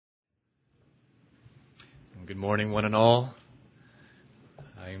Good morning, one and all.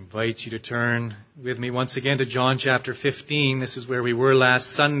 I invite you to turn with me once again to John chapter 15. This is where we were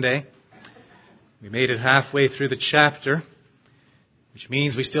last Sunday. We made it halfway through the chapter, which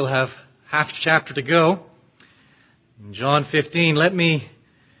means we still have half the chapter to go. In John 15, let me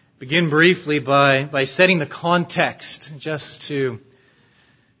begin briefly by setting the context, just to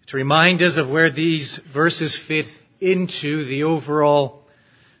remind us of where these verses fit into the overall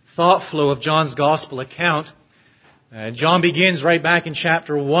thought flow of John's gospel account. John begins right back in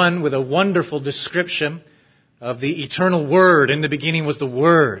chapter 1 with a wonderful description of the eternal Word. In the beginning was the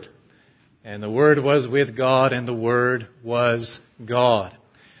Word, and the Word was with God, and the Word was God.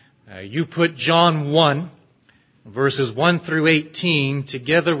 You put John 1, verses 1 through 18,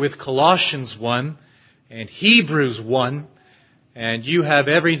 together with Colossians 1 and Hebrews 1, and you have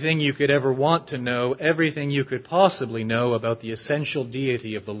everything you could ever want to know, everything you could possibly know about the essential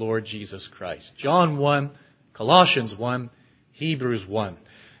deity of the Lord Jesus Christ. John 1, Colossians 1, Hebrews 1.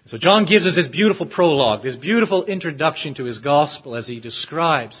 So John gives us this beautiful prologue, this beautiful introduction to his gospel as he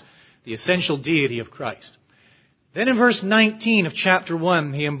describes the essential deity of Christ. Then in verse 19 of chapter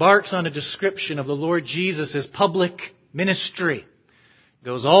 1, he embarks on a description of the Lord Jesus' public ministry. It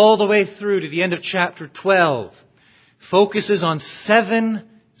goes all the way through to the end of chapter 12. Focuses on 7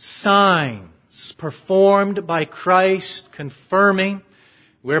 signs performed by Christ,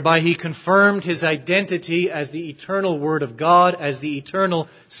 whereby he confirmed his identity as the eternal Word of God, as the eternal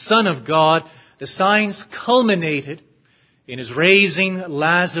Son of God. The signs culminated in his raising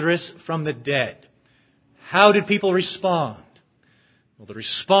Lazarus from the dead. How did people respond? Well, the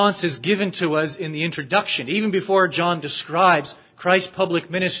response is given to us in the introduction. Even before John describes Christ's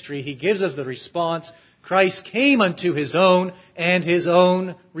public ministry, he gives us the response. Christ came unto his own, and his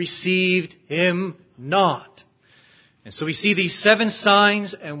own received him not. And so we see these 7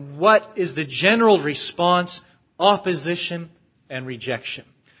 signs, and what is the general response? Opposition and rejection.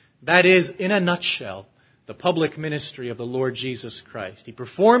 That is, in a nutshell, the public ministry of the Lord Jesus Christ. He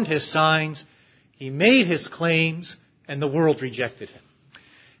performed his signs, he made his claims, and the world rejected him.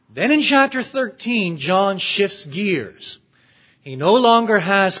 Then in chapter 13, John shifts gears. He no longer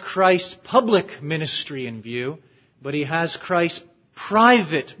has Christ's public ministry in view, but he has Christ's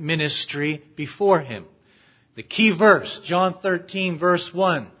private ministry before him. The key verse, John 13, verse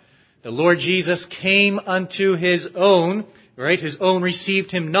 1. The Lord Jesus came unto his own, right? His own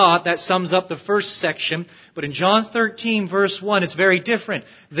received him not. That sums up the first section. But in John 13, verse 1, it's very different.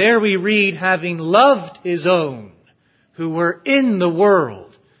 There we read, having loved his own who were in the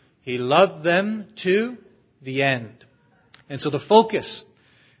world, he loved them to the end. And so the focus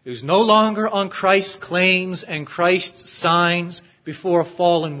is no longer on Christ's claims and Christ's signs before a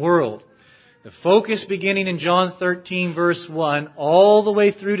fallen world. The focus beginning in John 13 verse 1 all the way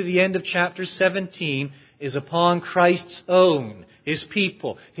through to the end of chapter 17 is upon Christ's own, his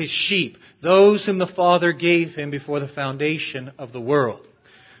people, his sheep, those whom the Father gave him before the foundation of the world.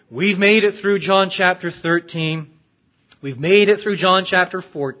 We've made it through John chapter 13. We've made it through John chapter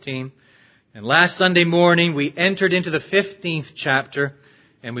 14. And last Sunday morning, we entered into the 15th chapter,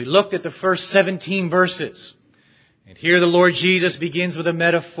 and we looked at the first 17 verses. And here the Lord Jesus begins with a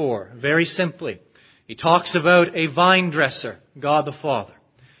metaphor, very simply. He talks about a vine dresser, God the Father.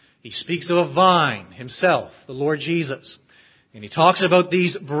 He speaks of a vine, himself, the Lord Jesus. And he talks about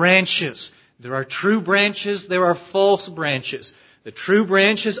these branches. There are true branches, there are false branches. The true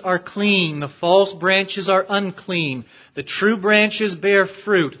branches are clean. The false branches are unclean. The true branches bear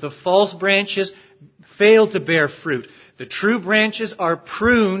fruit. The false branches fail to bear fruit. The true branches are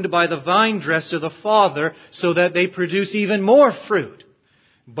pruned by the vine dresser, the Father, so that they produce even more fruit.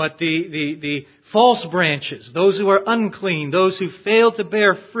 But the false branches, those who are unclean, those who fail to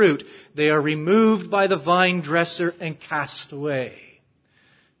bear fruit, they are removed by the vine dresser and cast away.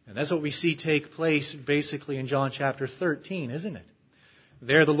 And that's what we see take place basically in John chapter 13, isn't it?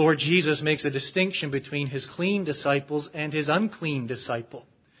 There the Lord Jesus makes a distinction between his clean disciples and his unclean disciple.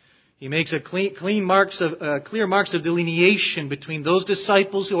 He makes clear marks of delineation between those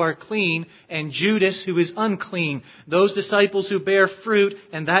disciples who are clean and Judas who is unclean. Those disciples who bear fruit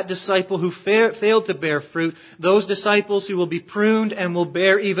and that disciple who failed to bear fruit. Those disciples who will be pruned and will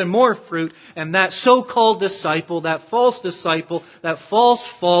bear even more fruit. And that so-called disciple, that false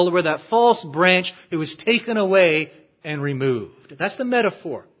follower, that false branch who is taken away and removed. That's the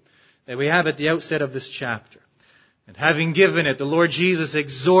metaphor that we have at the outset of this chapter. And having given it, the Lord Jesus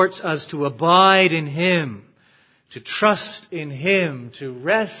exhorts us to abide in him, to trust in him, to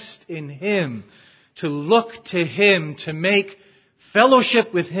rest in him, to look to him, to make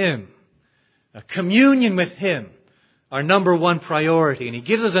fellowship with him, a communion with him, our number one priority. And he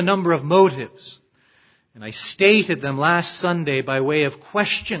gives us a number of motives. And I stated them last Sunday by way of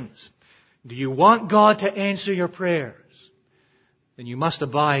questions. Do you want God to answer your prayers? Then you must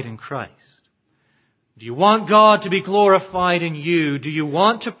abide in Christ. Do you want God to be glorified in you? Do you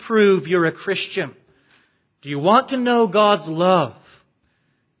want to prove you're a Christian? Do you want to know God's love?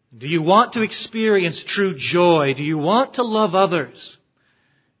 Do you want to experience true joy? Do you want to love others?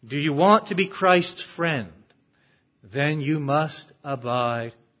 Do you want to be Christ's friend? Then you must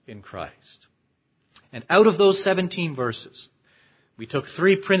abide in Christ. And out of those 17 verses, we took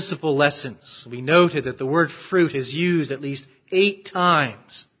 3 principal lessons. We noted that the word fruit is used at least 8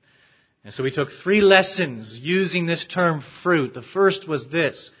 times. And so we took 3 lessons using this term fruit. The first was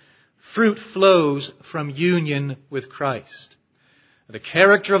this: fruit flows from union with Christ. The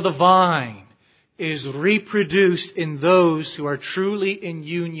character of the vine is reproduced in those who are truly in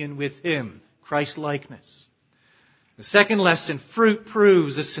union with Him, Christ-likeness. The second lesson, fruit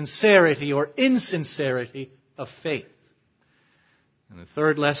proves the sincerity or insincerity of faith. And the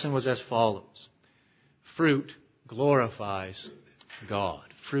third lesson was as follows: fruit glorifies God.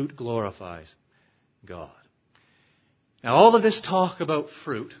 Fruit glorifies God. Now, all of this talk about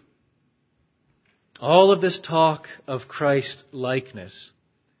fruit, all of this talk of Christ-likeness,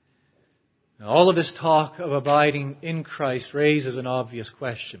 all of this talk of abiding in Christ raises an obvious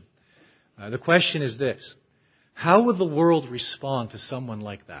question. The question is this: how would the world respond to someone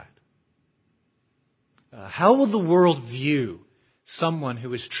like that? How will the world view someone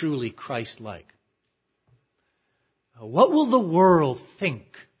who is truly Christ-like? What will the world think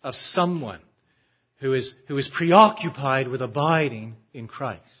of someone who is preoccupied with abiding in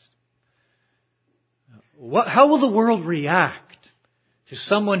Christ? How will the world react to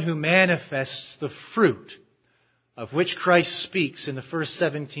someone who manifests the fruit of which Christ speaks in the first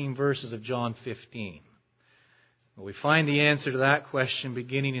 17 verses of John 15? Well, we find the answer to that question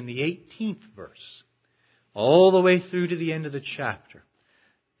beginning in the 18th verse, all the way through to the end of the chapter.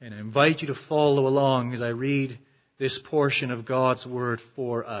 And I invite you to follow along as I read this portion of God's Word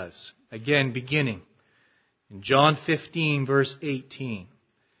for us. Again, beginning in John 15, verse 18.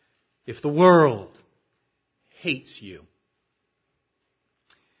 If the world hates you,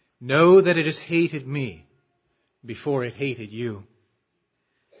 know that it has hated me before it hated you.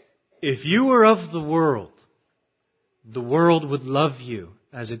 If you were of the world would love you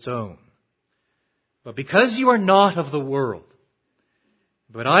as its own. But because you are not of the world,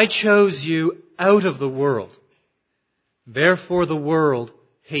 but I chose you out of the world, therefore the world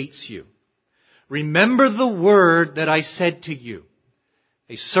hates you. Remember the word that I said to you.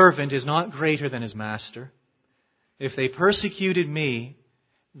 A servant is not greater than his master. If they persecuted me,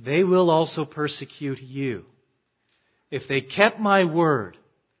 they will also persecute you. If they kept my word,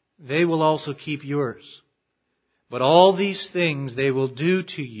 they will also keep yours. But all these things they will do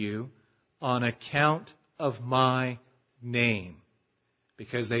to you on account of my name,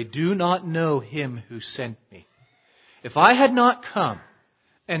 because they do not know him who sent me. If I had not come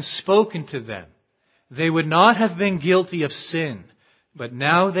and spoken to them, they would not have been guilty of sin, but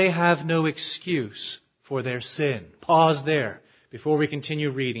now they have no excuse for their sin. Pause there before we continue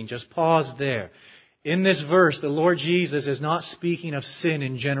reading. Just pause there. In this verse, the Lord Jesus is not speaking of sin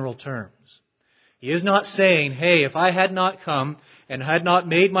in general terms. He is not saying, hey, if I had not come and had not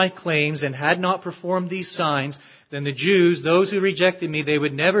made my claims and had not performed these signs, then the Jews, those who rejected me, they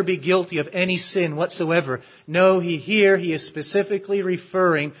would never be guilty of any sin whatsoever. No, he is specifically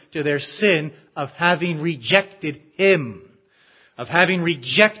referring to their sin of having rejected him. Of having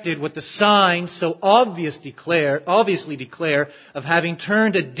rejected what the signs so obviously declare of having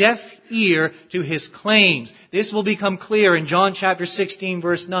turned a deaf ear to his claims. This will become clear in John chapter 16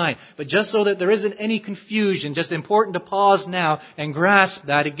 verse 9. But just so that there isn't any confusion, just important to pause now and grasp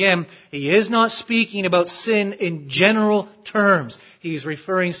that again. He is not speaking about sin in general terms. He is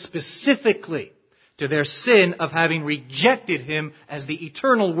referring specifically to their sin of having rejected him as the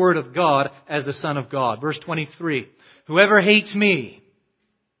eternal Word of God, as the Son of God. Verse 23. Whoever hates me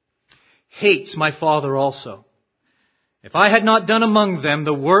hates my Father also. If I had not done among them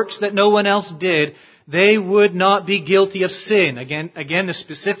the works that no one else did, they would not be guilty of sin. Again, the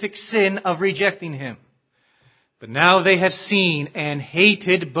specific sin of rejecting him. But now they have seen and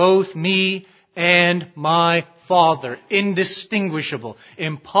hated both me and my Father. Indistinguishable.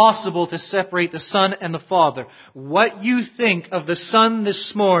 Impossible to separate the Son and the Father. What you think of the Son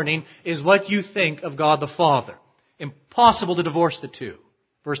this morning is what you think of God the Father. Impossible to divorce the two.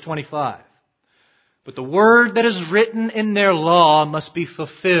 Verse 25. But the word that is written in their law must be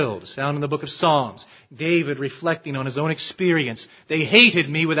fulfilled. It's found in the book of Psalms. David reflecting on his own experience. They hated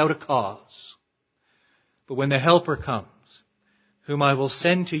me without a cause. But when the Helper comes, whom I will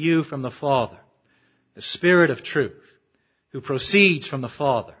send to you from the Father, the Spirit of truth, who proceeds from the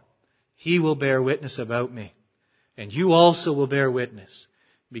Father, He will bear witness about me. And you also will bear witness,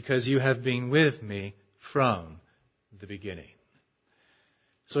 because you have been with me from the beginning.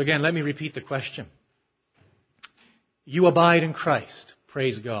 So again, let me repeat the question. You abide in Christ.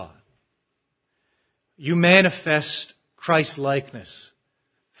 Praise God. You manifest Christ-likeness.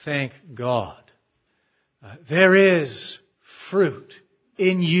 Thank God. There is fruit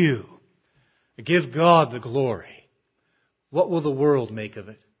in you. Give God the glory. What will the world make of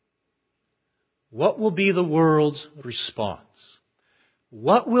it? What will be the world's response?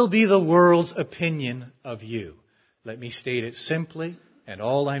 What will be the world's opinion of you? Let me state it simply, and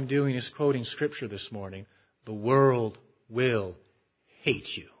all I'm doing is quoting Scripture this morning. The world will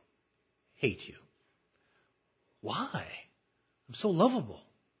hate you. Hate you. Why? I'm so lovable.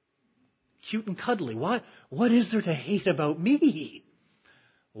 Cute and cuddly. Why? What is there to hate about me?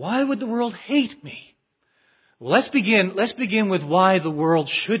 Why would the world hate me? Well, let's begin with why the world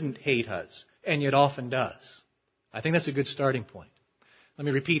shouldn't hate us, and yet often does. I think that's a good starting point. Let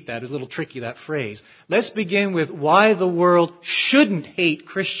me repeat that. It's a little tricky, that phrase. Let's begin with why the world shouldn't hate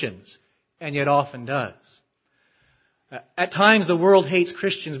Christians, and yet often does. At times, the world hates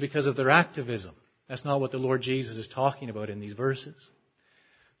Christians because of their activism. That's not what the Lord Jesus is talking about in these verses.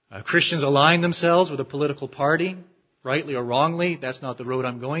 Christians align themselves with a political party, rightly or wrongly. That's not the road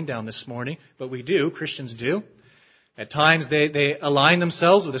I'm going down this morning, but we do. Christians do. At times, they align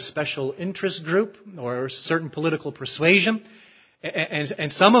themselves with a special interest group or a certain political persuasion.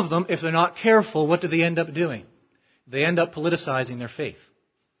 And some of them, if they're not careful, what do they end up doing? They end up politicizing their faith.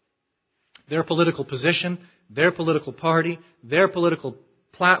 Their political position, their political party, their political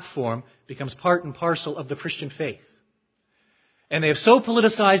platform becomes part and parcel of the Christian faith. And they have so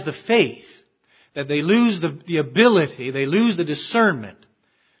politicized the faith that they lose the ability, they lose the discernment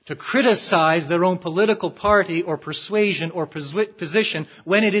to criticize their own political party or persuasion or position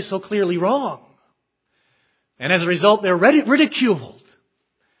when it is so clearly wrong. And as a result, they're ridiculed.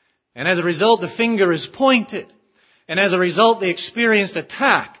 And as a result, the finger is pointed. And as a result, they experienced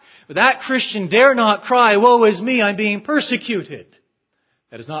attack. But that Christian dare not cry, "Woe is me, I'm being persecuted."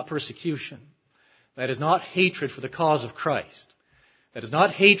 That is not persecution. That is not hatred for the cause of Christ. That is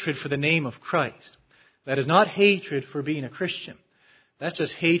not hatred for the name of Christ. That is not hatred for being a Christian. That's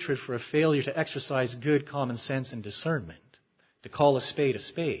just hatred for a failure to exercise good common sense and discernment. To call a spade,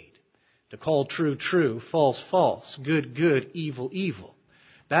 to call true, true, false, false, good, good, evil, evil.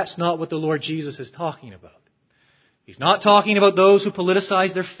 That's not what the Lord Jesus is talking about. He's not talking about those who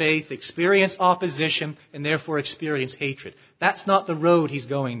politicize their faith, experience opposition, and therefore experience hatred. That's not the road He's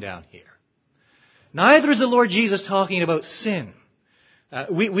going down here. Neither is the Lord Jesus talking about sin.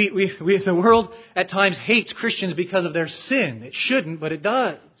 The world at times hates Christians because of their sin. It shouldn't, but it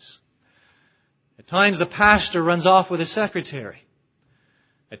does. At times the pastor runs off with his secretary.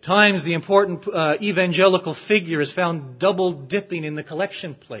 At times the important evangelical figure is found double dipping in the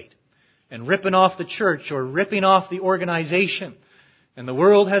collection plate and ripping off the church or ripping off the organization. And the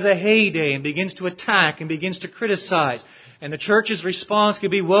world has a heyday and begins to attack and begins to criticize. And the church's response could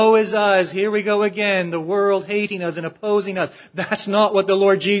be, "Woe is us, here we go again, the world hating us and opposing us." That's not what the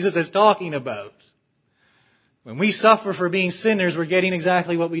Lord Jesus is talking about. When we suffer for being sinners, we're getting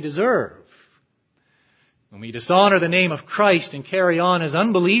exactly what we deserve. When we dishonor the name of Christ and carry on as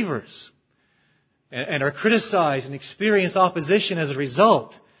unbelievers and are criticized and experience opposition as a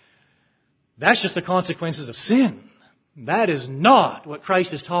result, that's just the consequences of sin. That is not what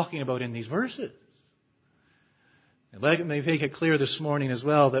Christ is talking about in these verses. And let me make it clear this morning as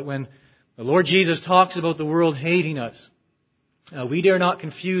well that when the Lord Jesus talks about the world hating us, we dare not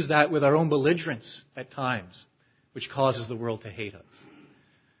confuse that with our own belligerence at times, which causes the world to hate us.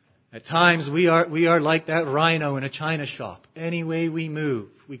 At times we are like that rhino in a china shop. Any way we move,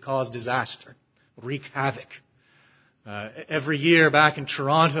 we cause disaster, wreak havoc. Every year back in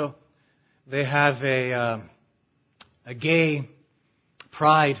Toronto, they have a gay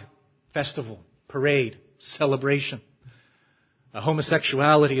pride festival, parade, celebration.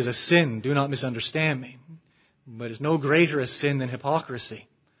 Homosexuality is a sin, do not misunderstand me. But it's no greater a sin than hypocrisy,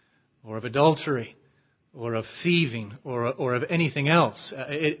 or of adultery, or of thieving, or of anything else.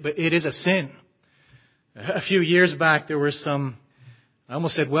 But it is a sin. A few years back there were some, I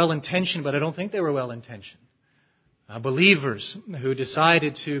almost said well-intentioned, but I don't think they were well-intentioned. Believers who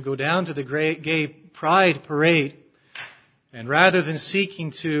decided to go down to the gay pride parade, and rather than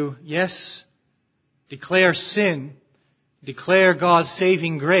seeking to, declare sin, declare God's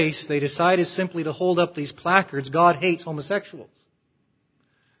saving grace, they decided simply to hold up these placards, "God hates homosexuals."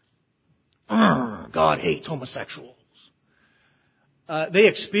 God hates homosexuals. They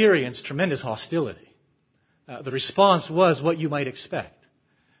experienced tremendous hostility. the response was what you might expect.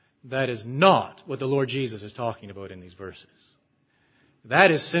 That is not what the Lord Jesus is talking about in these verses.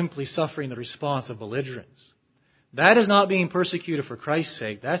 That is simply suffering the response of belligerence. That is not being persecuted for Christ's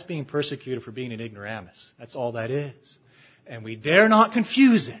sake. That's being persecuted for being an ignoramus. That's all that is. And we dare not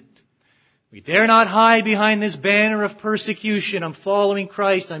confuse it. We dare not hide behind this banner of persecution. I'm following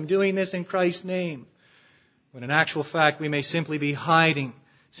Christ. I'm doing this in Christ's name. When in actual fact, we may simply be hiding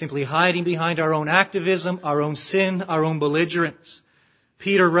behind our own activism, our own sin, our own belligerence.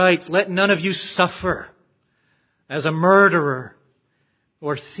 Peter writes, "Let none of you suffer as a murderer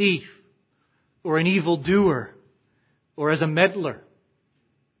or thief or an evildoer or as a meddler.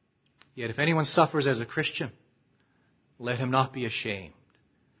 Yet if anyone suffers as a Christian, let him not be ashamed,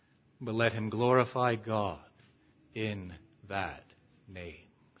 but let him glorify God in that name."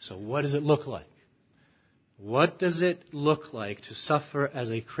 So what does it look like? What does it look like to suffer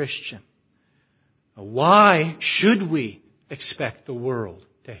as a Christian? Why should we expect the world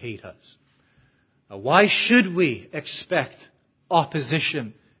to hate us? Why should we expect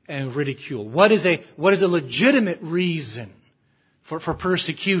opposition and ridicule? What is a legitimate reason for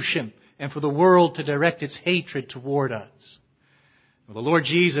persecution and for the world to direct its hatred toward us? Well, the Lord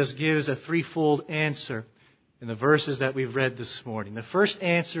Jesus gives a threefold answer in the verses that we've read this morning. The first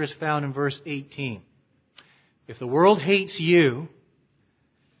answer is found in verse 18. If the world hates you,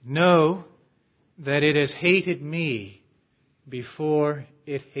 know that it has hated me before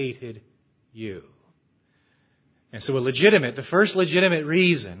it hated you. And so the first legitimate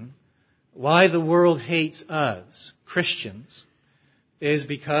reason why the world hates us, Christians, is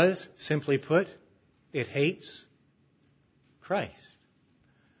because, simply put, it hates Christ.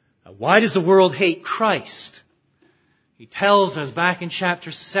 Why does the world hate Christ? He tells us back in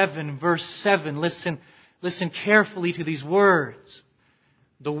chapter 7, verse 7, listen carefully to these words.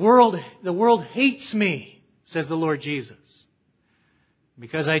 The world hates me, says the Lord Jesus,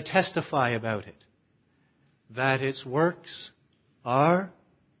 because I testify about it, that its works are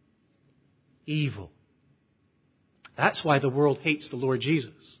evil. That's why the world hates the Lord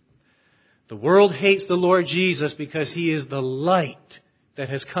Jesus. The world hates the Lord Jesus because He is the light that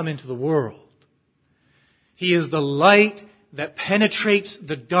has come into the world. He is the light that penetrates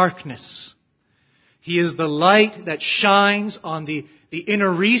the darkness. He is the light that shines on the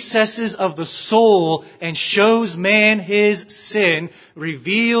inner recesses of the soul and shows man his sin,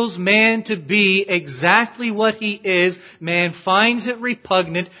 reveals man to be exactly what he is. Man finds it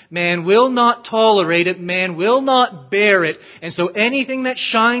repugnant. Man will not tolerate it. Man will not bear it. And so anything that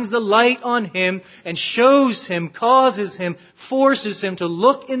shines the light on him and shows him, causes him, forces him to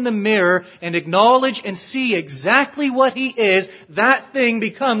look in the mirror and acknowledge and see exactly what he is, that thing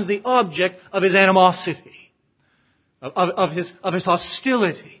becomes the object of his animosity. Of his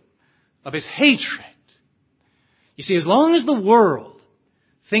hostility, of his hatred. You see, as long as the world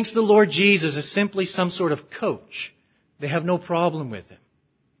thinks the Lord Jesus is simply some sort of coach, they have no problem with Him.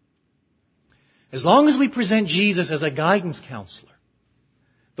 As long as we present Jesus as a guidance counselor,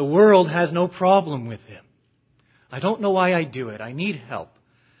 the world has no problem with Him. I don't know why I do it. I need help.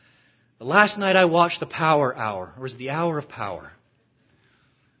 The last night I watched the Power Hour, or was it the Hour of Power?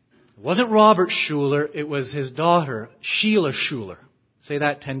 It wasn't Robert Schuller, it was his daughter, Sheila Schuller. Say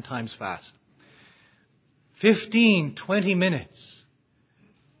that 10 times fast. 15, 20 minutes.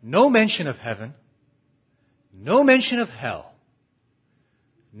 No mention of heaven. No mention of hell.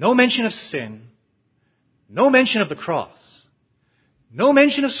 No mention of sin. No mention of the cross. No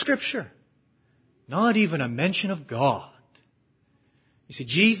mention of Scripture. Not even a mention of God. You see,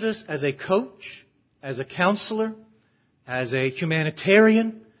 Jesus as a coach, as a counselor, as a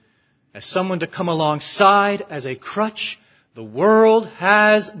humanitarian, as someone to come alongside, as a crutch, the world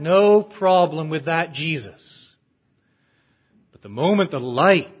has no problem with that Jesus. But the moment the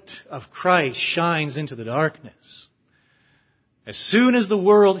light of Christ shines into the darkness, as soon as the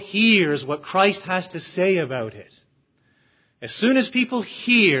world hears what Christ has to say about it, as soon as people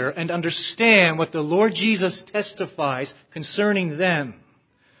hear and understand what the Lord Jesus testifies concerning them,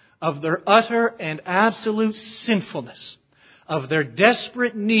 of their utter and absolute sinfulness, of their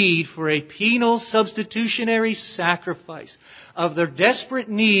desperate need for a penal substitutionary sacrifice, of their desperate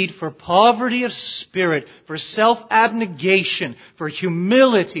need for poverty of spirit, for self-abnegation, for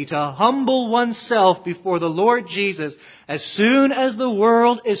humility, to humble oneself before the Lord Jesus. As soon as the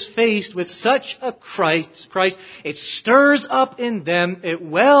world is faced with such a Christ, it stirs up in them, it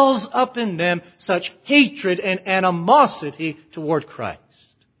wells up in them such hatred and animosity toward Christ.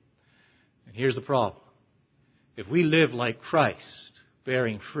 And here's the problem. If we live like Christ,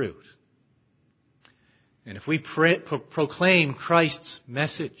 bearing fruit, and if we proclaim Christ's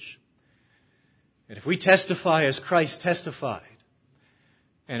message, And if we testify as Christ testified,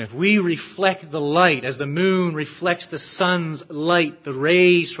 and if we reflect the light as the moon reflects the sun's light, the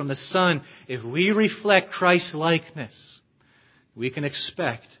rays from the sun, if we reflect Christ's likeness, we can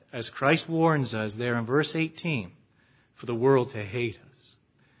expect, as Christ warns us there in verse 18, for the world to hate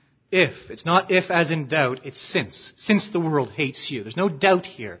us. It's not if as in doubt, it's since the world hates you. There's no doubt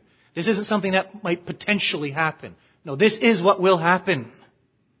here. This isn't something that might potentially happen. No, this is what will happen.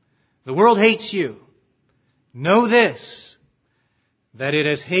 The world hates you. Know this, that it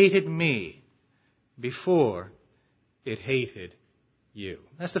has hated me before it hated you.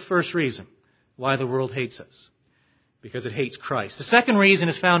 That's the first reason why the world hates us. Because it hates Christ. The second reason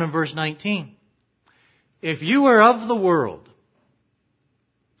is found in verse 19. If you were of the world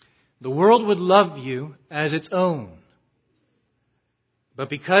would love you as its own. But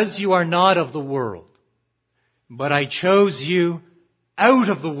because you are not of the world, but I chose you out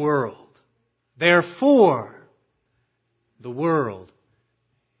of the world, therefore the world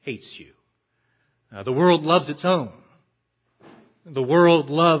hates you. Now, the world loves its own. The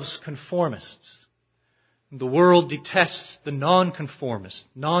world loves conformists. The world detests the nonconformist,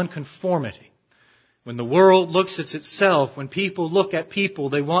 nonconformity. When the world looks at itself, when people look at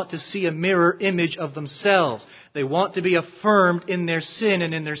people, they want to see a mirror image of themselves. They want to be affirmed in their sin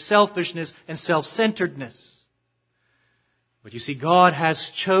and in their selfishness and self-centeredness. But you see, God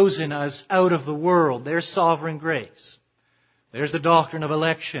has chosen us out of the world. There's sovereign grace. There's the doctrine of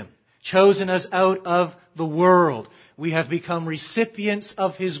election. Chosen us out of the world. We have become recipients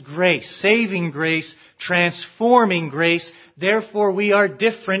of His grace, saving grace, transforming grace. Therefore, we are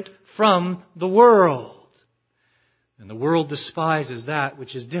different from the world. And the world despises that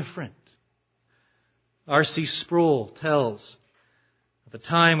which is different. R.C. Sproul tells of a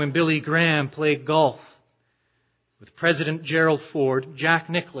time when Billy Graham played golf with President Gerald Ford, Jack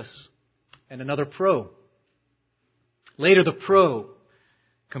Nicklaus, and another pro. Later, the pro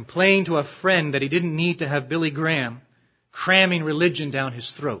complained to a friend that he didn't need to have Billy Graham cramming religion down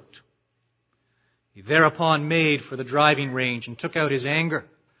his throat. He thereupon made for the driving range and took out his anger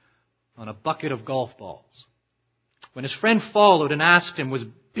on a bucket of golf balls. When his friend followed and asked him, "Was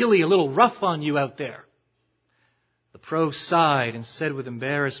Billy a little rough on you out there?" The pro sighed and said with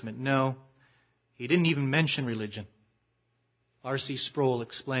embarrassment, "No, he didn't even mention religion." R.C. Sproul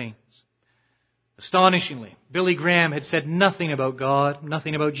explains. Astonishingly, Billy Graham had said nothing about God,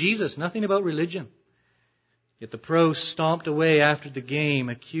 nothing about Jesus, nothing about religion. Yet the pro stomped away after the game,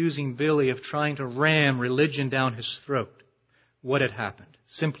 accusing Billy of trying to ram religion down his throat. What had happened?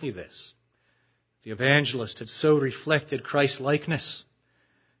 Simply this. The evangelist had so reflected Christ's likeness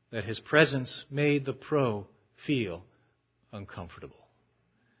that his presence made the pro feel uncomfortable.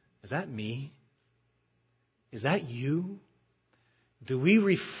 Is that me? Is that you? Do we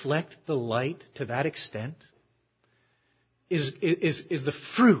reflect the light to that extent? Is the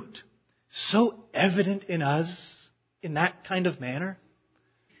fruit so evident in us in that kind of manner?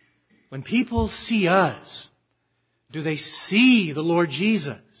 When people see us, do they see the Lord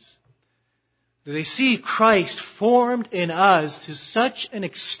Jesus? Do they see Christ formed in us to such an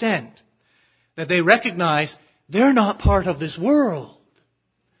extent that they recognize they're not part of this world?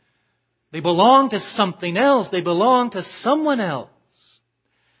 They belong to something else. They belong to someone else.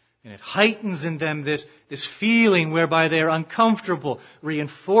 And it heightens in them this feeling whereby they are uncomfortable,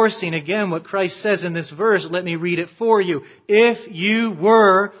 reinforcing again what Christ says in this verse. Let me read it for you. If you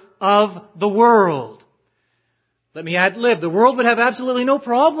were of the world. Let me ad lib. The world would have absolutely no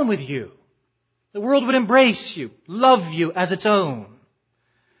problem with you. The world would embrace you, love you as its own.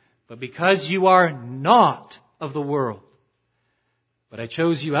 But because you are not of the world, but I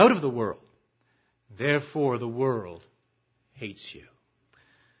chose you out of the world, therefore the world hates you.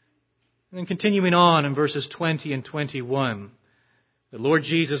 And then continuing on in verses 20 and 21, the Lord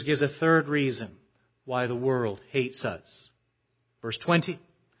Jesus gives a third reason why the world hates us. Verse 20,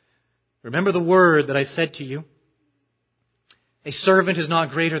 remember the word that I said to you. A servant is not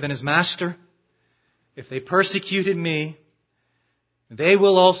greater than his master. If they persecuted me, they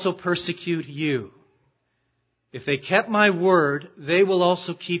will also persecute you. If they kept my word, they will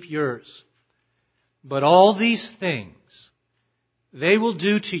also keep yours. But all these things they will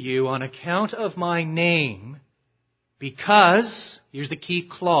do to you on account of my name, because, here's the key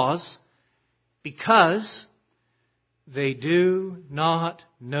clause, because they do not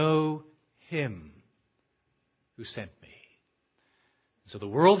know Him who sent me. So the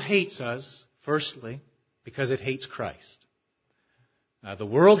world hates us, firstly, because it hates Christ. The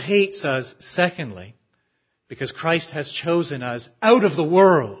world hates us, secondly, because Christ has chosen us out of the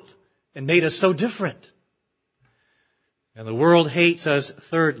world and made us so different. And the world hates us,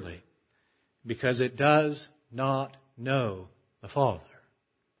 thirdly, because it does not know the Father.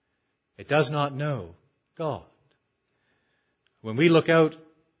 It does not know God. When we look out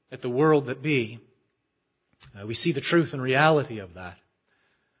at the world that be, we see the truth and reality of that.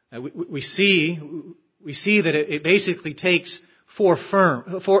 We see that it basically takes four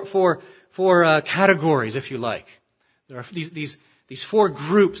categories, if you like. There are these four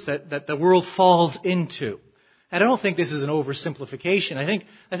groups that the world falls into. And I don't think this is an oversimplification. I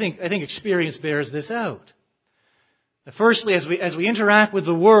think experience bears this out. Firstly, as we interact with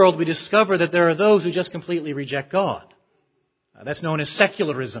the world, we discover that there are those who just completely reject God. That's known as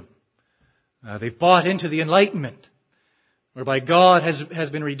secularism. They've bought into the Enlightenment, whereby God has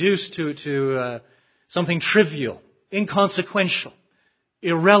been reduced to something trivial, inconsequential,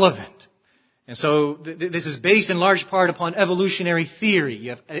 irrelevant. And so this is based in large part upon evolutionary theory. You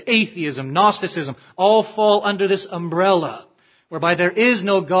have atheism, Gnosticism, all fall under this umbrella, whereby there is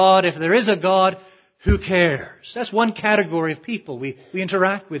no God. If there is a God, who cares? That's one category of people we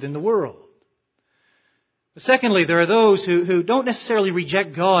interact with in the world. But secondly, there are those who don't necessarily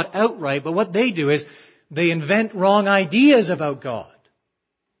reject God outright, but what they do is they invent wrong ideas about God.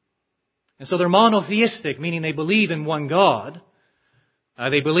 And so they're monotheistic, meaning they believe in one God.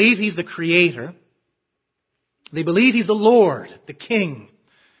 They believe He's the Creator. They believe He's the Lord, the King.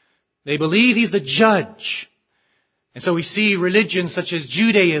 They believe He's the Judge. And so we see religions such as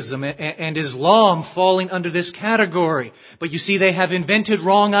Judaism and Islam falling under this category. But you see, they have invented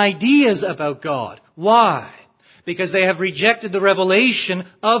wrong ideas about God. Why? Because they have rejected the revelation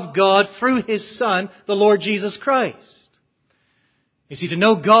of God through His Son, the Lord Jesus Christ. You see, to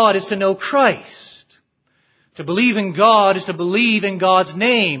know God is to know Christ. To believe in God is to believe in God's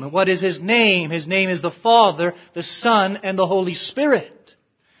name. What is His name? His name is the Father, the Son, and the Holy Spirit.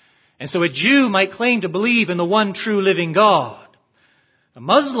 And so a Jew might claim to believe in the one true living God. A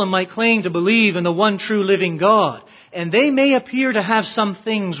Muslim might claim to believe in the one true living God. And they may appear to have some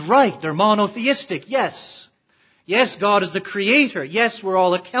things right. They're monotheistic, yes. Yes, God is the Creator. Yes, we're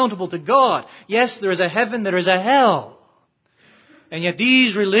all accountable to God. Yes, there is a heaven, there is a hell. And yet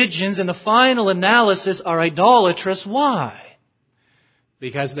these religions, in the final analysis, are idolatrous. Why?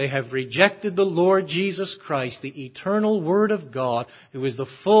 Because they have rejected the Lord Jesus Christ, the eternal Word of God, who is the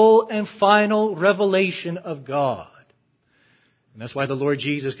full and final revelation of God. And that's why the Lord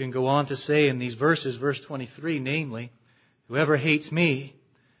Jesus can go on to say in these verses, verse 23, namely, whoever hates me,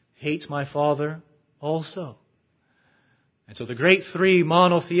 hates my Father also. And so the great three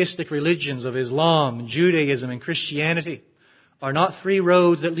monotheistic religions of Islam, Judaism, and Christianity are not three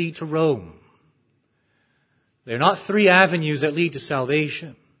roads that lead to Rome. They're not three avenues that lead to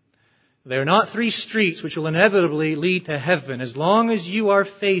salvation. They're not three streets which will inevitably lead to heaven. As long as you are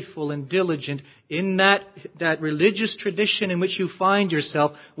faithful and diligent in that religious tradition in which you find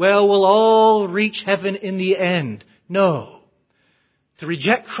yourself, well, we'll all reach heaven in the end. No. To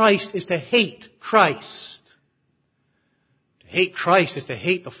reject Christ is to hate Christ. To hate Christ is to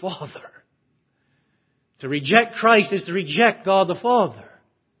hate the Father. To reject Christ is to reject God the Father.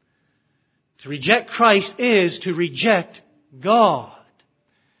 To reject Christ is to reject God.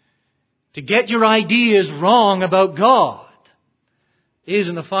 To get your ideas wrong about God is,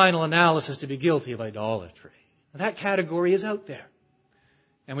 in the final analysis, to be guilty of idolatry. That category is out there.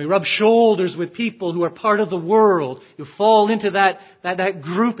 And we rub shoulders with people who are part of the world, who fall into that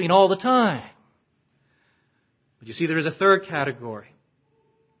grouping all the time. But you see, there is a third category.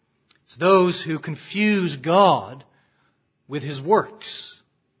 It's those who confuse God with His works.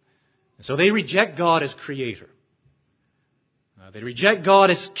 And so they reject God as Creator. They reject God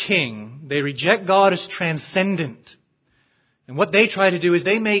as King. They reject God as transcendent. And what they try to do is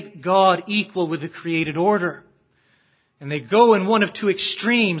they make God equal with the created order. And they go in one of two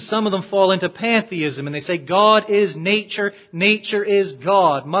extremes. Some of them fall into pantheism, and they say God is nature, nature is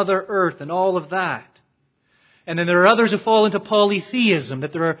God, Mother Earth, and all of that. And then there are others who fall into polytheism,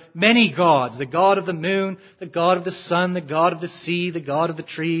 that there are many gods. The God of the moon, the God of the sun, the God of the sea, the God of the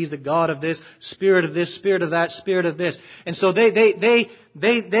trees, the God of this, Spirit of this, Spirit of that, Spirit of this. And so they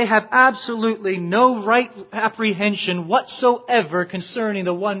have absolutely no right apprehension whatsoever concerning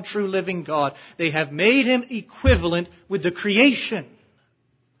the one true living God. They have made Him equivalent with the creation.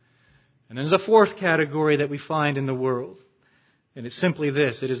 And there's a fourth category that we find in the world. And it's simply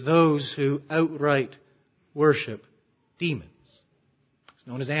this. It is those who outright worship demons. It's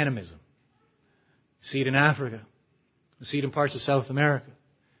known as animism. We see it in Africa. We see it in parts of South America.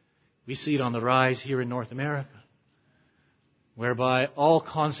 We see it on the rise here in North America, whereby all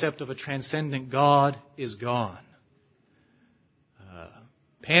concept of a transcendent God is gone.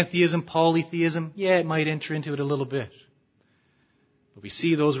 Pantheism, polytheism, yeah, it might enter into it a little bit. But we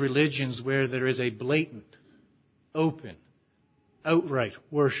see those religions where there is a blatant, open, outright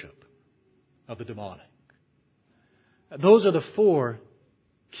worship of the demonic. Those are the four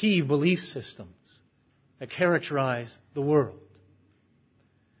key belief systems that characterize the world.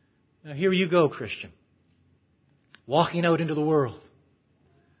 Now here you go, Christian, walking out into the world.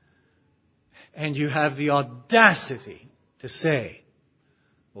 And you have the audacity to say,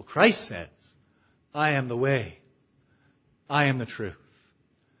 well, Christ says, I am the way, I am the truth,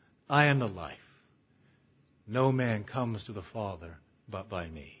 I am the life. No man comes to the Father but by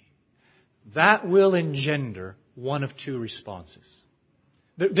me. That will engender one of two responses.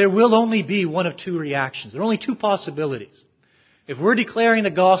 There will only be one of two reactions. There are only two possibilities. If we're declaring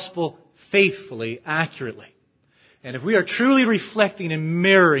the gospel faithfully, accurately, and if we are truly reflecting and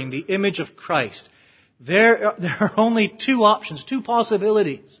mirroring the image of Christ, there are only two options, two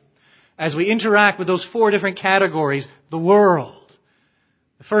possibilities as we interact with those four different categories, the world.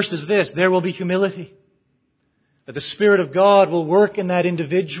 The first is this: there will be humility. That the Spirit of God will work in that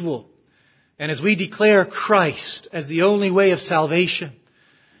individual. And as we declare Christ as the only way of salvation,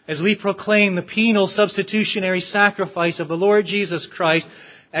 as we proclaim the penal substitutionary sacrifice of the Lord Jesus Christ,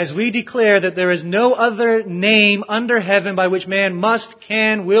 as we declare that there is no other name under heaven by which man must,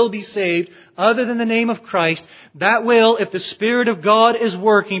 can, will be saved other than the name of Christ, that will, if the Spirit of God is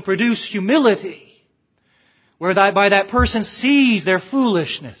working, produce humility, whereby that person sees their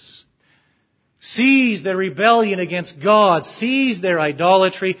foolishness, sees their rebellion against God, sees their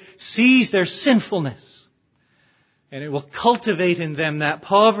idolatry, sees their sinfulness. And it will cultivate in them that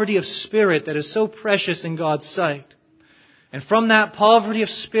poverty of spirit that is so precious in God's sight. And from that poverty of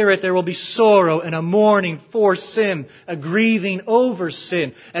spirit there will be sorrow and a mourning for sin, a grieving over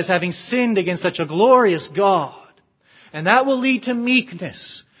sin, as having sinned against such a glorious God. And that will lead to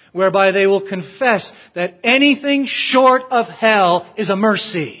meekness, whereby they will confess that anything short of hell is a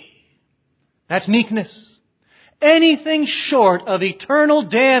mercy. That's meekness. Anything short of eternal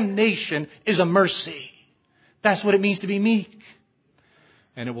damnation is a mercy. That's what it means to be meek.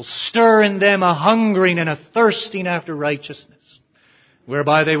 And it will stir in them a hungering and a thirsting after righteousness,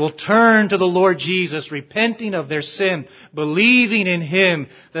 whereby they will turn to the Lord Jesus, repenting of their sin, believing in Him,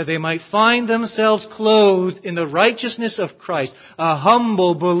 that they might find themselves clothed in the righteousness of Christ, a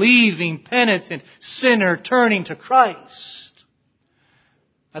humble, believing, penitent sinner turning to Christ.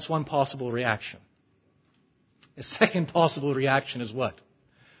 That's one possible reaction. The second possible reaction is what?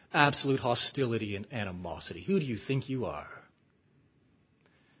 Absolute hostility and animosity. Who do you think you are?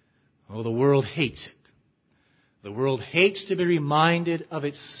 Oh, the world hates it. The world hates to be reminded of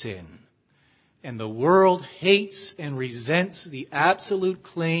its sin. And the world hates and resents the absolute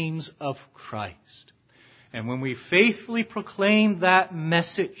claims of Christ. And when we faithfully proclaim that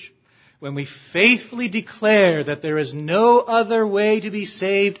message, when we faithfully declare that there is no other way to be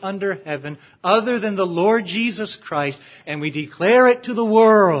saved under heaven other than the Lord Jesus Christ, and we declare it to the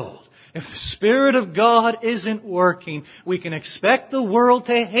world, if the Spirit of God isn't working, we can expect the world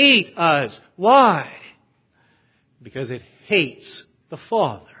to hate us. Why? Because it hates the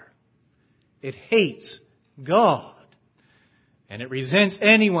Father. It hates God. And it resents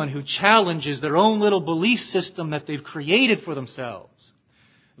anyone who challenges their own little belief system that they've created for themselves.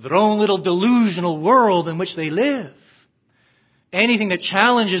 Their own little delusional world in which they live. Anything that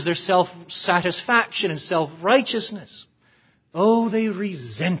challenges their self-satisfaction and self-righteousness. Oh, they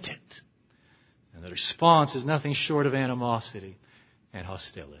resent it. And the response is nothing short of animosity and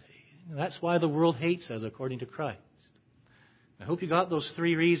hostility. That's why the world hates us, according to Christ. I hope you got those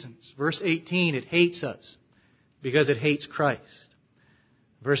three reasons. Verse 18, it hates us because it hates Christ.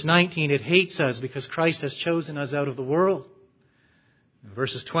 Verse 19, it hates us because Christ has chosen us out of the world. In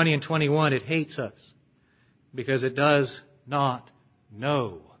verses 20 and 21, it hates us because it does not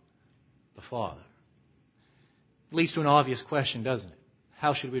know the Father. It leads to an obvious question, doesn't it?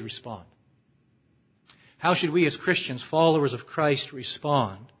 How should we respond? How should we as Christians, followers of Christ,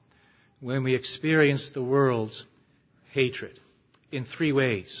 respond when we experience the world's hatred? In three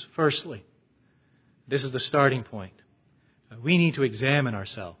ways. Firstly, this is the starting point. We need to examine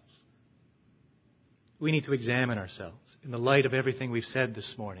ourselves. We need to examine ourselves in the light of everything we've said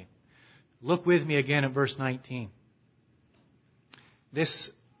this morning. Look with me again at verse 19.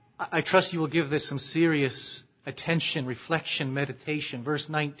 I trust you will give this some serious attention, reflection, meditation. Verse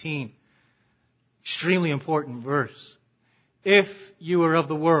 19. Extremely important verse. If you were of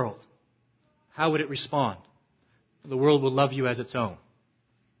the world, how would it respond? The world will love you as its own.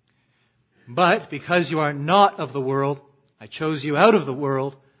 But because you are not of the world, I chose you out of the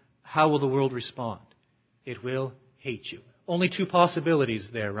world, how will the world respond? It will hate you. Only two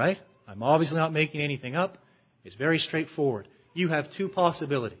possibilities there, right? I'm obviously not making anything up. It's very straightforward. you have two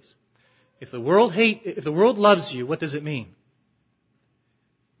possibilities. If the world loves you, what does it mean?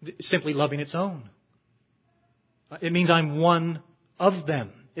 Simply loving its own. It means I'm one of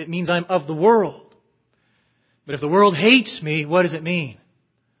them. It means I'm of the world. But if the world hates me, what does it mean?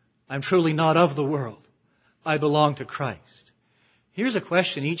 I'm truly not of the world. I belong to Christ. Here's a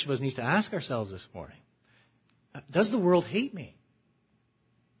question each of us needs to ask ourselves this morning. Does the world hate me?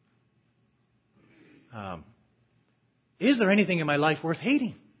 Is there anything in my life worth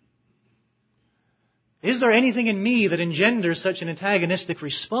hating? Is there anything in me that engenders such an antagonistic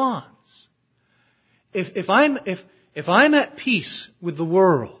response? If I'm at peace with the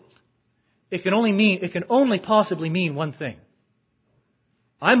world, it can only possibly mean one thing.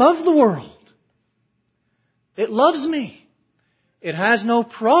 I'm of the world. It loves me. It has no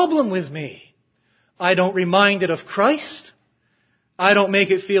problem with me. I don't remind it of Christ. I don't make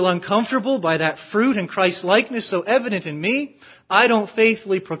it feel uncomfortable by that fruit and Christ-likeness so evident in me. I don't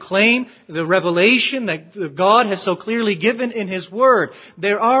faithfully proclaim the revelation that God has so clearly given in His Word.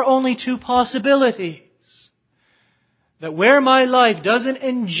 There are only two possibilities. That where my life doesn't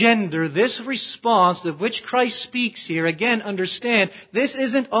engender this response of which Christ speaks here, again, understand, this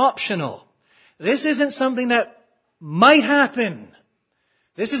isn't optional. This isn't something that might happen.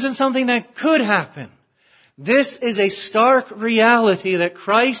 This isn't something that could happen. This is a stark reality that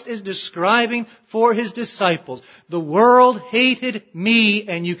Christ is describing for His disciples. The world hated me,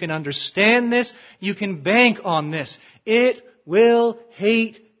 and you can understand this. You can bank on this. It will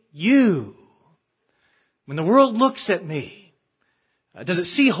hate you. When the world looks at me, does it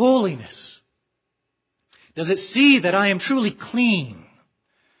see holiness? Does it see that I am truly clean?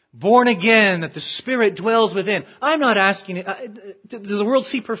 Born again, that the Spirit dwells within. I'm not asking, does the world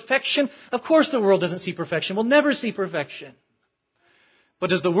see perfection? Of course the world doesn't see perfection. We'll never see perfection. But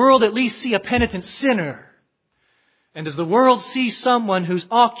does the world at least see a penitent sinner? And does the world see someone who's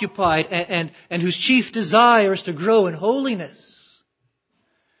occupied and whose chief desire is to grow in holiness?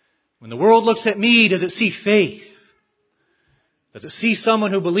 When the world looks at me, does it see faith? Does it see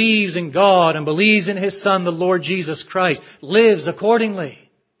someone who believes in God and believes in His Son, the Lord Jesus Christ, lives accordingly?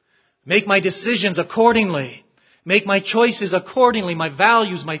 Make my decisions accordingly. Make my choices accordingly. My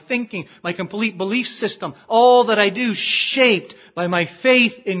values, my thinking, my complete belief system. All that I do shaped by my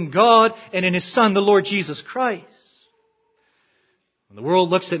faith in God and in His Son, the Lord Jesus Christ. When the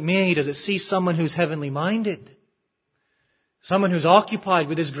world looks at me, does it see someone who's heavenly minded? Someone who's occupied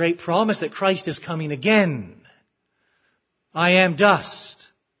with this great promise that Christ is coming again. I am dust.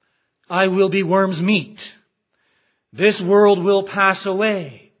 I will be worm's meat. This world will pass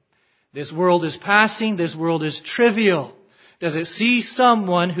away. This world is passing. This world is trivial. Does it see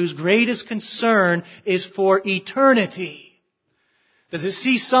someone whose greatest concern is for eternity? Does it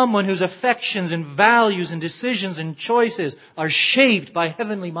see someone whose affections and values and decisions and choices are shaped by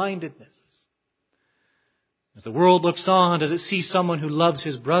heavenly mindedness? As the world looks on, does it see someone who loves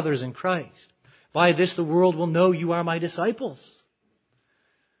his brothers in Christ? By this the world will know you are my disciples.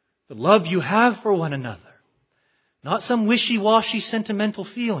 The love you have for one another. Not some wishy-washy sentimental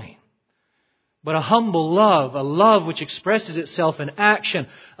feeling, but a humble love, a love which expresses itself in action,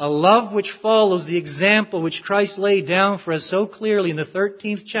 a love which follows the example which Christ laid down for us so clearly in the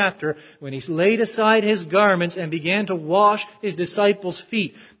 13th chapter when He laid aside His garments and began to wash His disciples'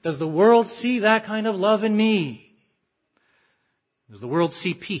 feet. Does the world see that kind of love in me? Does the world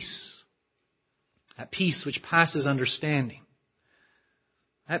see peace? That peace which passes understanding.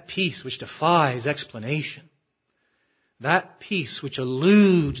 That peace which defies explanation. That peace which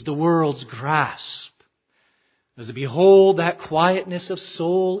eludes the world's grasp. As to behold that quietness of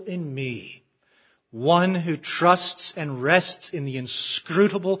soul in me, one who trusts and rests in the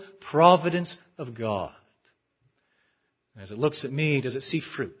inscrutable providence of God. As it looks at me, does it see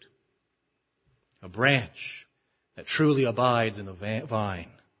fruit? A branch that truly abides in the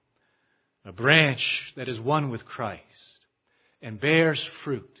vine. A branch that is one with Christ and bears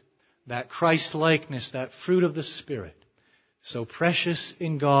fruit. That Christ-likeness, that fruit of the Spirit. So precious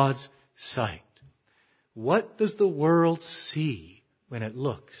in God's sight. What does the world see when it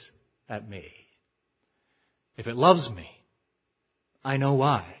looks at me? If it loves me, I know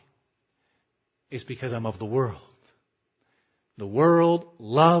why. It's because I'm of the world. The world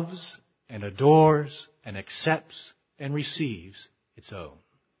loves and adores and accepts and receives its own.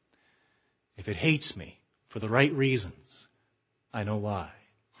 If it hates me for the right reasons, I know why.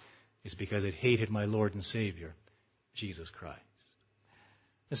 It's because it hated my Lord and Savior, Jesus Christ.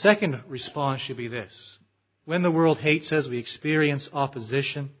 The second response should be this. When the world hates us, we experience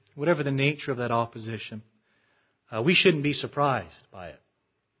opposition, whatever the nature of that opposition. We shouldn't be surprised by it.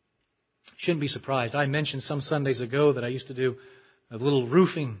 Shouldn't be surprised. I mentioned some Sundays ago that I used to do a little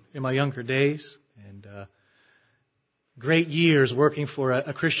roofing in my younger days. And great years working for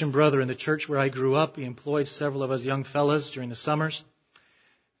a Christian brother in the church where I grew up. He employed several of us young fellas during the summers.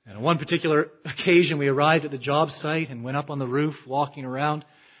 And on one particular occasion, we arrived at the job site and went up on the roof, walking around.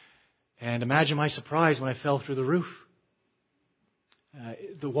 And imagine my surprise when I fell through the roof.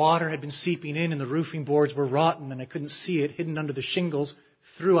 The water had been seeping in and the roofing boards were rotten and I couldn't see it, hidden under the shingles.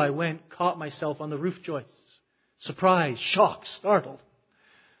 Through I went, caught myself on the roof joists. Surprised, shocked, startled.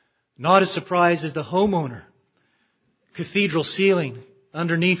 Not as surprised as the homeowner. Cathedral ceiling,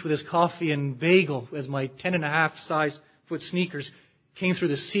 underneath with his coffee and bagel as my 10.5 foot sneakers came through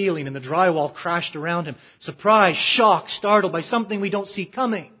the ceiling and the drywall crashed around him. Surprised, shocked, startled by something we don't see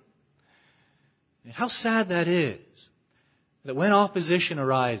coming. And how sad that is, that when opposition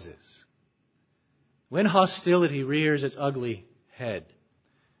arises, when hostility rears its ugly head,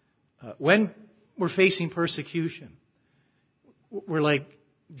 when we're facing persecution, we're like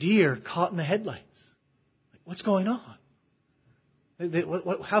deer caught in the headlights. What's going on?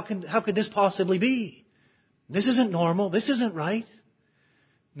 How could this possibly be? This isn't normal. This isn't right.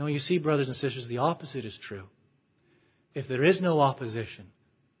 No, you see, brothers and sisters, the opposite is true. If there is no opposition,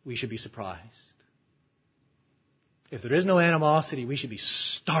 we should be surprised. If there is no animosity, we should be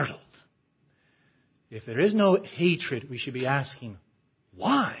startled. If there is no hatred, we should be asking,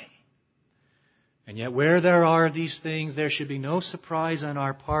 why? And yet where there are these things, there should be no surprise on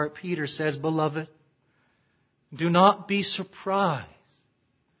our part. Peter says, beloved, do not be surprised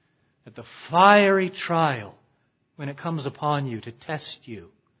at the fiery trial when it comes upon you to test you,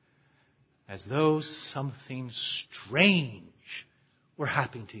 as though something strange were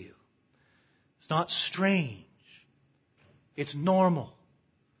happening to you. It's not strange. It's normal.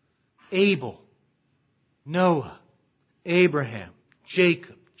 Abel, Noah, Abraham,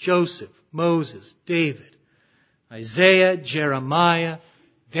 Jacob, Joseph, Moses, David, Isaiah, Jeremiah,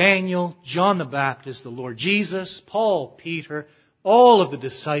 Daniel, John the Baptist, the Lord Jesus, Paul, Peter, all of the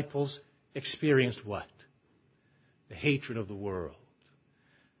disciples experienced what? The hatred of the world.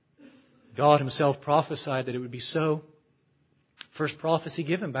 God himself prophesied that it would be so. First prophecy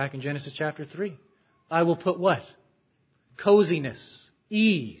given back in Genesis chapter 3. I will put what? Coziness,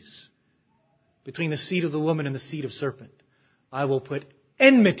 ease between the seed of the woman and the seed of serpent. I will put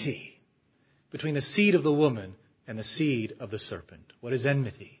enmity between the seed of the woman and the seed of the serpent. What is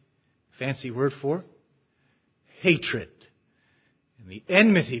enmity? Fancy word for hatred. And the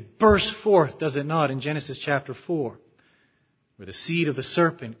enmity burst forth, does it not, in Genesis chapter 4, where the seed of the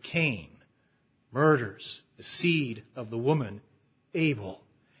serpent, Cain, murders the seed of the woman, Abel.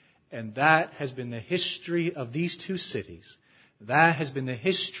 And that has been the history of these two cities. That has been the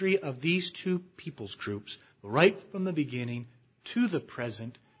history of these two peoples groups right from the beginning to the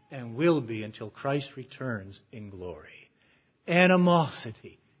present, and will be until Christ returns in glory.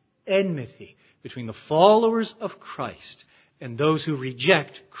 Animosity, enmity between the followers of Christ and those who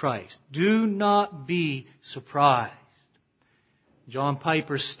reject Christ. Do not be surprised. John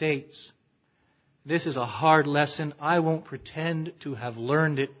Piper states, this is a hard lesson. I won't pretend to have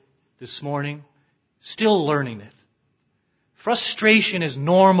learned it this morning. Still learning it. Frustration is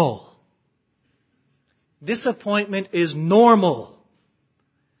normal. Disappointment is normal.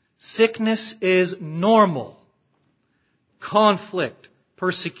 Sickness is normal. Conflict,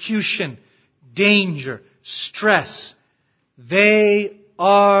 persecution, danger, stress, they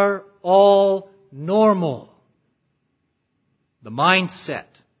are all normal. The mindset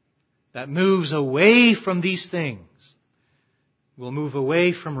that moves away from these things will move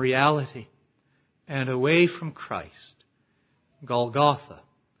away from reality and away from Christ. Golgotha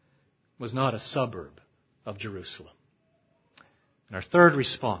was not a suburb of Jerusalem. And our third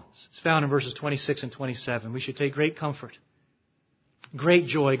response is found in verses 26 and 27. We should take great comfort, great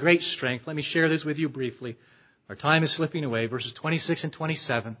joy, great strength. Let me share this with you briefly. Our time is slipping away. Verses 26 and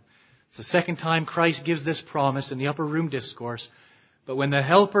 27. It's the second time Christ gives this promise in the upper room discourse. But when the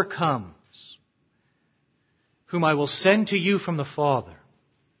Helper comes, whom I will send to you from the Father,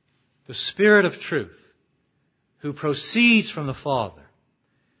 the Spirit of truth, who proceeds from the Father,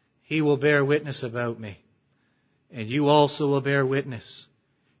 he will bear witness about me. And you also will bear witness,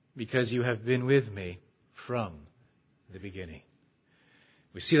 because you have been with me from the beginning.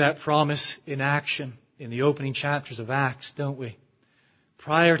 We see that promise in action in the opening chapters of Acts, don't we?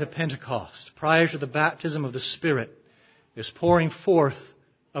 Prior to Pentecost, prior to the baptism of the Spirit, this pouring forth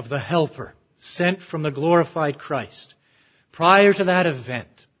of the Helper, sent from the glorified Christ. Prior to that event,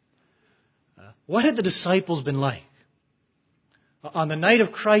 what had the disciples been like? On the night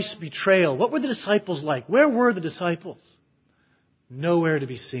of Christ's betrayal, what were the disciples like? Where were the disciples? Nowhere to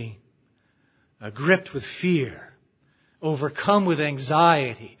be seen. gripped with fear, overcome with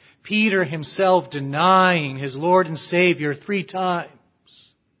anxiety. Peter himself denying his Lord and Savior 3 times.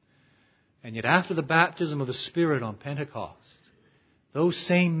 And yet after the baptism of the Spirit on Pentecost, those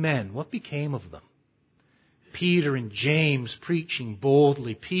same men, what became of them? Peter and James preaching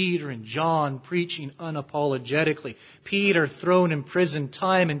boldly. Peter and John preaching unapologetically. Peter thrown in prison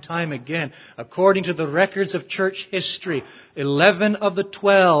time and time again. According to the records of church history, 11 of the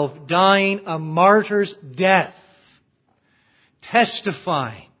 12 dying a martyr's death.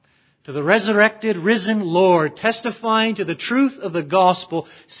 Testifying to the resurrected, risen Lord. Testifying to the truth of the gospel.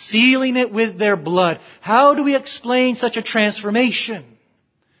 Sealing it with their blood. How do we explain such a transformation?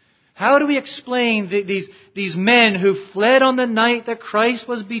 How do we explain these men who fled on the night that Christ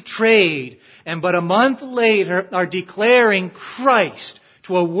was betrayed and but a month later are declaring Christ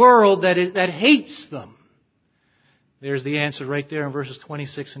to a world that hates them? There's the answer right there in verses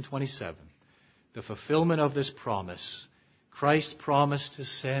 26 and 27. The fulfillment of this promise. Christ promised to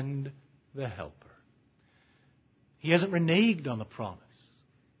send the Helper. He hasn't reneged on the promise.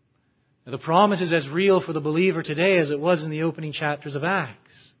 Now, the promise is as real for the believer today as it was in the opening chapters of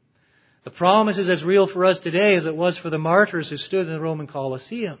Acts. The promise is as real for us today as it was for the martyrs who stood in the Roman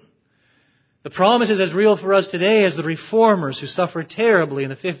Colosseum. The promise is as real for us today as the reformers who suffered terribly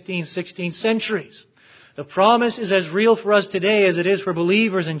in the 15th, 16th centuries. The promise is as real for us today as it is for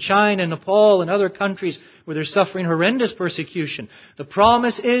believers in China, Nepal, and other countries where they're suffering horrendous persecution. The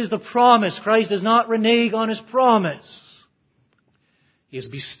promise is the promise. Christ does not renege on His promise. He has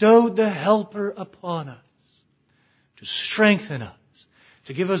bestowed the Helper upon us to strengthen us,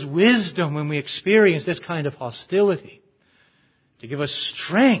 to give us wisdom when we experience this kind of hostility, to give us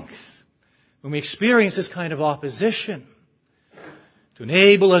strength when we experience this kind of opposition, to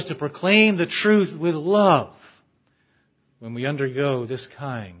enable us to proclaim the truth with love when we undergo this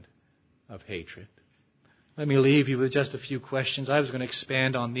kind of hatred. Let me leave you with just a few questions. I was going to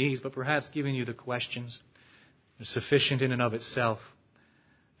expand on these, but perhaps giving you the questions is sufficient in and of itself.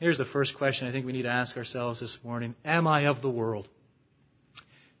 Here's the first question I think we need to ask ourselves this morning. Am I of the world?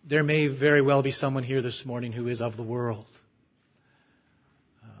 There may very well be someone here this morning who is of the world.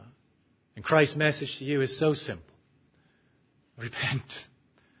 And Christ's message to you is so simple. Repent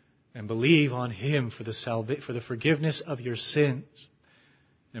and believe on Him for the forgiveness of your sins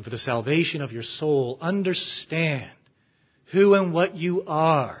and for the salvation of your soul. Understand who and what you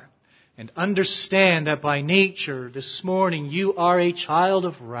are. And understand that by nature this morning you are a child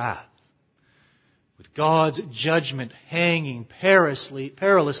of wrath, with God's judgment hanging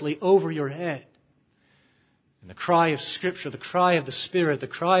perilously over your head. And the cry of Scripture, the cry of the Spirit, the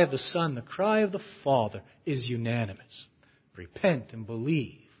cry of the Son, the cry of the Father is unanimous. Repent and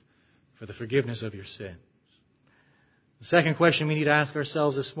believe for the forgiveness of your sins. The second question we need to ask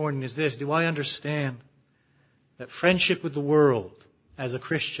ourselves this morning is this: do I understand that friendship with the world as a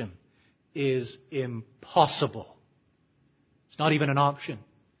Christian is impossible? It's not even an option.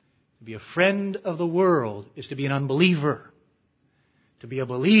 To be a friend of the world is to be an unbeliever. To be a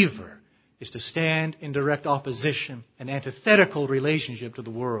believer is to stand in direct opposition, an antithetical relationship to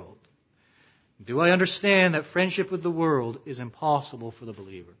the world. Do I understand that friendship with the world is impossible for the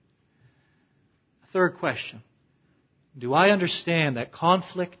believer? Third question. Do I understand that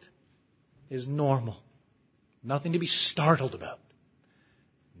conflict is normal? Nothing to be startled about.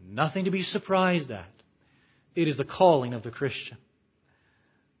 Nothing to be surprised at. It is the calling of the Christian.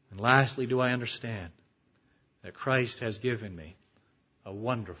 And lastly, do I understand that Christ has given me a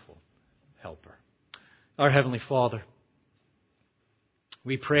wonderful helper? Our Heavenly Father,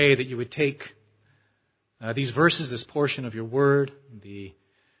 we pray that you would take these verses, this portion of your word, the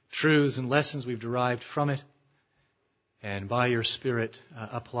truths and lessons we've derived from it, and by your Spirit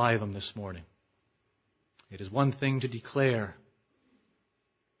apply them this morning. It is one thing to declare.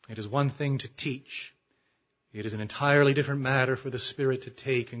 It is one thing to teach. It is an entirely different matter for the Spirit to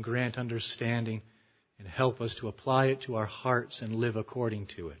take and grant understanding and help us to apply it to our hearts and live according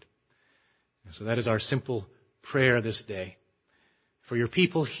to it. And so that is our simple prayer this day. For your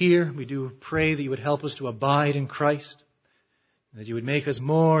people here, we do pray that you would help us to abide in Christ, that you would make us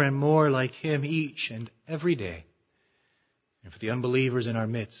more and more like Him each and every day. And for the unbelievers in our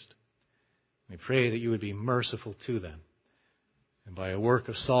midst, we pray that you would be merciful to them, and by a work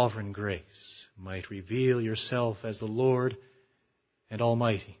of sovereign grace might reveal yourself as the Lord and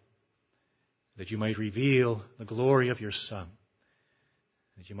Almighty, that you might reveal the glory of your Son,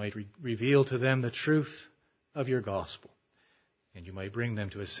 that you might reveal to them the truth of your gospel, and you might bring them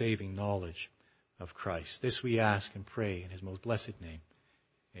to a saving knowledge of Christ. This we ask and pray in His most blessed name.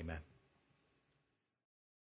 Amen.